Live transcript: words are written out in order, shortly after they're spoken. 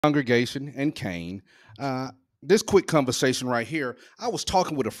Congregation and Cain. Uh, this quick conversation right here. I was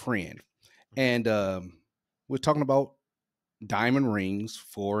talking with a friend, and we're talking about diamond rings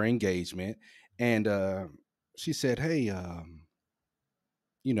for engagement, and she said, "Hey,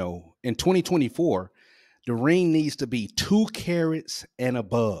 in 2024, the ring needs to be 2 carats and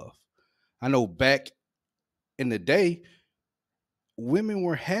above." I know back in the day, women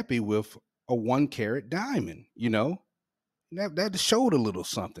were happy with a 1 carat diamond. That showed a little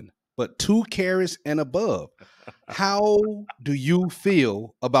something. But 2 carats and above. How do you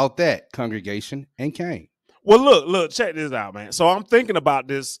feel about that, congregation and Cain? Well, look, check this out, man. So I'm thinking about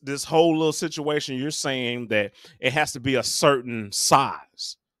this whole little situation. You're saying that it has to be a certain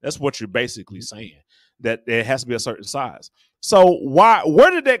size. That's what you're basically saying. That it has to be a certain size. So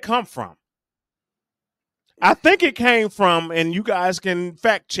where did that come from? I think it came from, and you guys can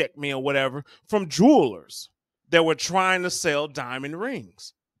fact check me or whatever, from jewelers that were trying to sell diamond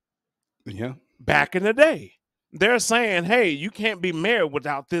rings Yeah. back in the day. They're saying, hey, you can't be married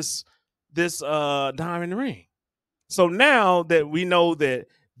without this diamond ring. So now that we know that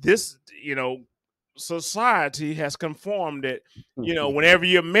this, society has conformed that, whenever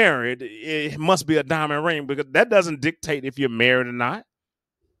you're married, it must be a diamond ring, because that doesn't dictate if you're married or not.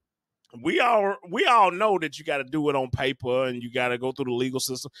 We all know that you got to do it on paper and you got to go through the legal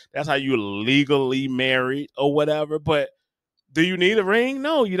system. That's how you're legally married or whatever. But do you need a ring?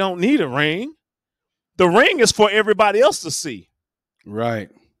 No, you don't need a ring. The ring is for everybody else to see. Right.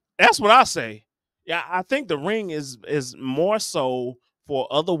 That's what I say. Yeah, I think the ring is more so for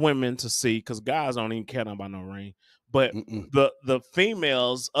other women to see, because guys don't even care about no ring. But the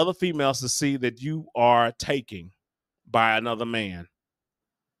females, other females, to see that you are taken by another man.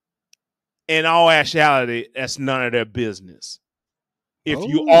 In all actuality, that's none of their business. If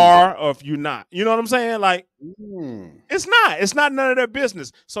you are or if you're not. You know what I'm saying? Like, it's not. It's not none of their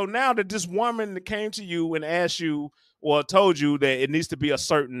business. So now that this woman that came to you and asked you or told you that it needs to be a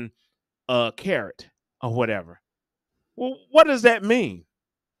certain carat or whatever. Well, what does that mean?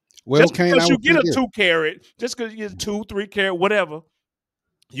 Well, Just Cain, I because you would say get a this. 2 carat, just because you get 2, 3 carat, whatever,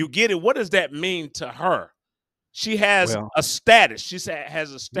 you get it. What does that mean to her? She has Well, a status. She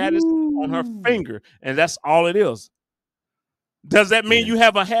has a status on her finger, and that's all it is. Does that mean yeah. you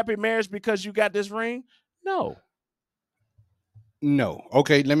have a happy marriage because you got this ring? No. No.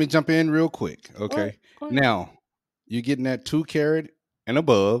 Okay, let me jump in real quick. Go ahead. Okay. Go ahead. Now, you're getting that 2 carat and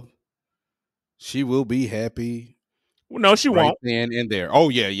above. She will be happy Well, no, she right won't. then and there. Oh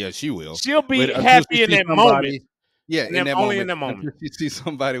yeah, yeah, she will. She'll But be until she happy in sees that moment, somebody, yeah, and in then that only in moment, that moment. until she sees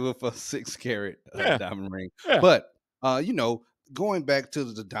somebody with a 6 carat Yeah. diamond ring. Yeah. But going back to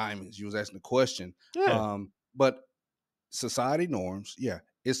the diamonds, you was asking the question. Yeah. But society norms, yeah,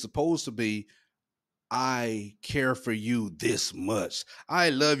 it's supposed to be, I care for you this much. I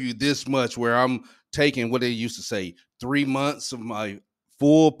love you this much, where I'm taking what they used to say, 3 months of my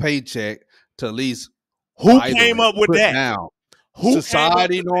full paycheck to at least Who buy the came ring, up with put that? down. Who came up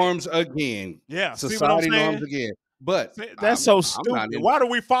Society with that? norms again. Yeah. See what I'm Society norms saying? again. But That's I'm so I'm not stupid. in. Why do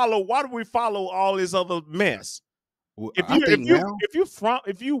we follow all this other mess? If I you if think you now,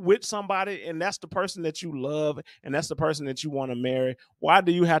 if you with somebody and that's the person that you love and that's the person that you want to marry, why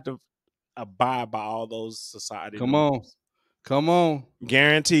do you have to abide by all those society come on, norms? come on,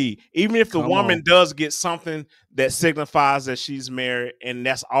 Guaranteed. Even if the come woman on. does get something that signifies that she's married and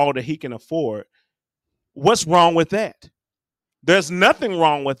that's all that he can afford, what's wrong with that? There's nothing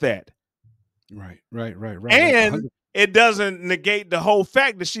wrong with that. Right. And it doesn't negate the whole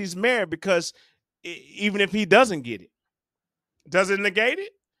fact that she's married, because even if he doesn't get it, does it negate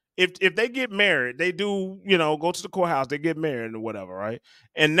it? If they get married, they do, go to the courthouse, they get married or whatever, right?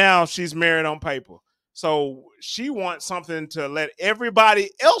 And now she's married on paper. So she wants something to let everybody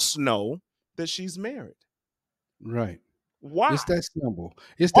else know that she's married. Right. Why? It's that simple.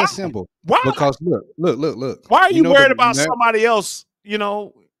 It's Why? that simple. Why? Because look. Why are You you know worried about somebody else?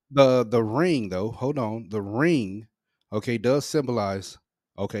 the ring though. Hold on. The ring, okay, does symbolize,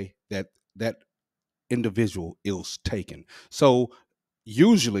 okay, that individual is taken. So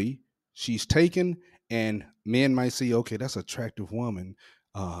usually she's taken, and men might see, okay, that's an attractive woman.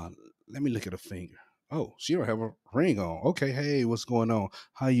 Let me look at her finger. Oh, she don't have a ring on. Okay, hey, what's going on?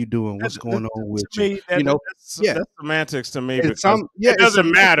 How you doing? What's going on with To you? me, You know, yeah. that's semantics to me, It's because some, yeah, it it's doesn't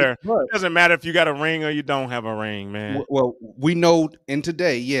semantics, matter. but It doesn't matter if you got a ring or you don't have a ring, man. well, we know in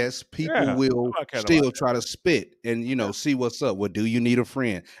today, yes, people Yeah, will nobody cared about still try to spit and see what's up. Well, do you need a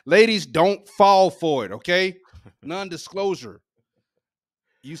friend? Ladies, don't fall for it, okay? Non-disclosure.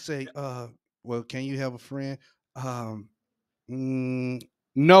 You say, well, can you have a friend? Um,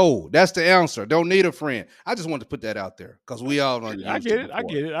 No, that's the answer. Don't need a friend. I just wanted to put that out there because we all done I used get it it. I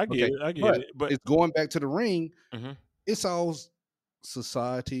before. get it. I get Okay, it. I get but it. But it's going back to the ring. mhm. It's all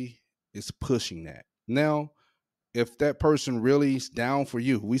society is pushing that. Now, if that person really is down for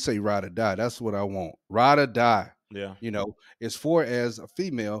you, we say ride or die. That's what I want. Ride or die. Yeah. As far as a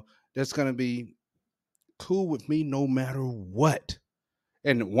female, that's gonna be cool with me no matter what.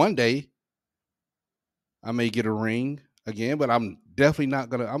 And one day I may get a ring again, but I'm definitely not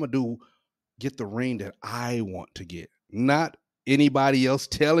gonna. I'm gonna get the ring that I want to get, not anybody else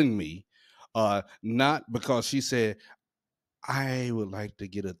telling me. Not because she said I would like to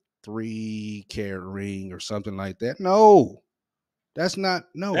get a 3-carat ring or something like that. No, that's not.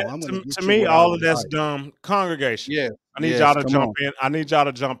 No, That, I'm gonna to get you me, what I all of that's like. dumb. Congregation. Yes, I need y'all yes. to Come jump on. in. I need y'all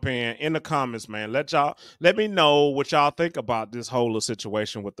to jump in the comments, man. Let me know what y'all think about this whole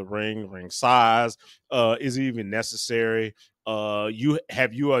situation with the ring size. Is it even necessary?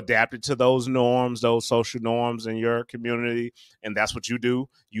 You adapted to those norms, those social norms in your community, and that's what you do.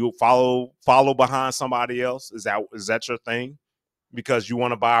 You follow behind somebody else. Is that your thing? Because you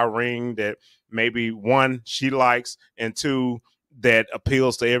want to buy a ring that maybe one she likes and two that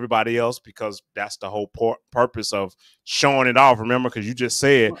appeals to everybody else, because that's the whole purpose of showing it off. Remember, because you just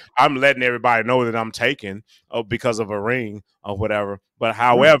said I'm letting everybody know that I'm taken because of a ring or whatever. But Right,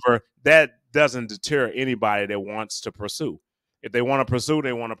 however, that doesn't deter anybody that wants to pursue. If they want to pursue,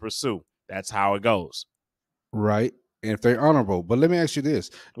 they want to pursue. That's how it goes. right. And if they're honorable, but let me ask you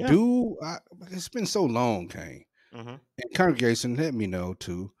this: Yeah. Do I, it's been so long, Kane, Hmm. and congregation, let me know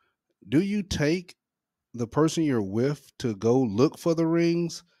too. Do you take the person you're with to go look for the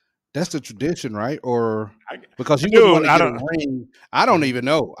rings? That's the tradition, right? Or I, because you wouldn't dude, want to I get a don't. ring. I don't even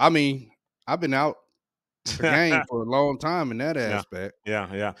know. I mean, I've been out the game for a long time in that Yeah, aspect.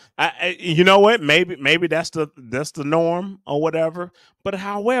 yeah. You know what? Maybe that's the norm or whatever. But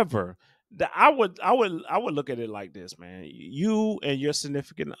however, I would look at it like this, man. You and your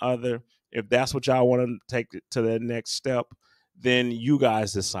significant other, if that's what y'all want to take it to the next step, then you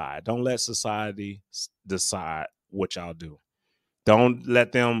guys decide. Don't let society decide what y'all do. Don't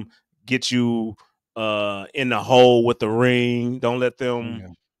let them get you in the hole with the ring. Don't let them, Yeah,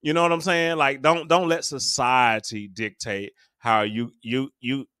 you know what I'm saying? Like don't let society dictate how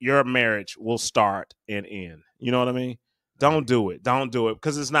your marriage will start and end. You know what I mean? Don't right. do it. Don't do it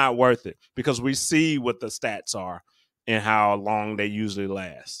because it's not worth it. Because we see what the stats are and how long they usually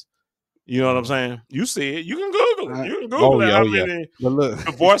last. You know what I'm Well, saying? You see it. You can Google it. I You can oh Google it yeah, how oh yeah. many But look,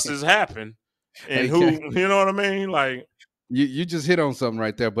 divorces happen and hey, who, you know what I mean? Like, you just hit on something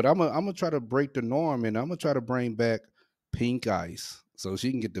right there. But I'm gonna try to break the norm, and I'm gonna try to bring back pink ice so she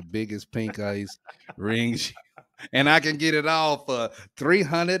can get the biggest pink ice rings, and I can get it all for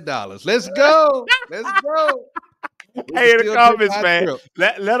 $300. Let's go. Let's go. We can hey, in the still take comments, our man. trip.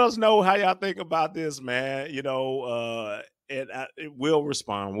 Let us know how y'all think about this, man. And we'll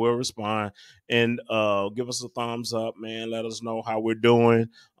respond. We'll respond and give us a thumbs up, man. Let us know how we're doing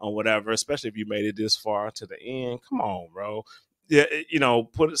or whatever. Especially if you made it this far to the end. Come on, bro. Yeah,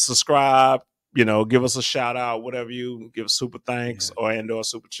 put it subscribe. Give us a shout out, whatever you give super thanks Yeah. or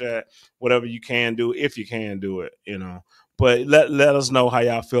super chat, whatever you can do if you can do it. But let us know how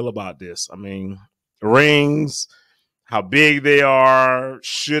y'all feel about this. I mean, rings, how big they are,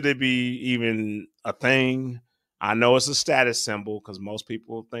 should it be even a thing? I know it's a status symbol because most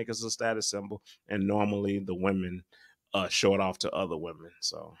people think it's a status symbol, and normally the women show it off to other women.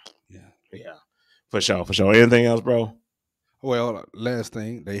 So Yeah. yeah, for sure, for sure. Anything else, bro? Well, last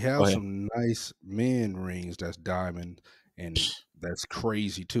thing, they Go have ahead. some nice men rings that's diamond, and that's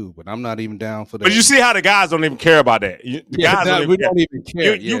crazy too. But I'm not even down for But that. you see how the guys don't even care about that. The Yeah, guys don't even we care. don't even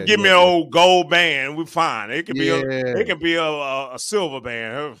care. You Yeah, give me yeah, an yeah, old gold band, we're fine. It could be yeah, a silver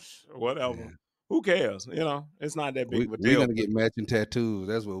band, whatever. yeah. Who cares? It's not that big of a We're deal. gonna get matching tattoos.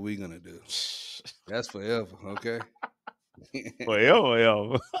 That's what we're gonna do. That's forever. Okay.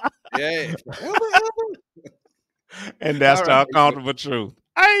 Forever. Yeah, forever, ever. And that's All the right. uncomfortable truth.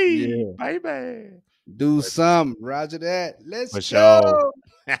 Hey, Yeah. baby. Do something. Roger that. Let's For sure. go.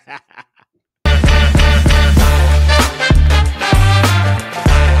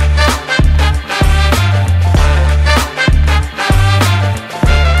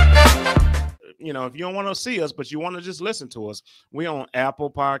 If you don't want to see us, but you want to just listen to us, we on Apple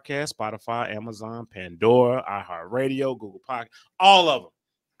Podcast, Spotify, Amazon, Pandora, iHeartRadio, Google Podcast, all of them.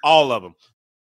 All of them.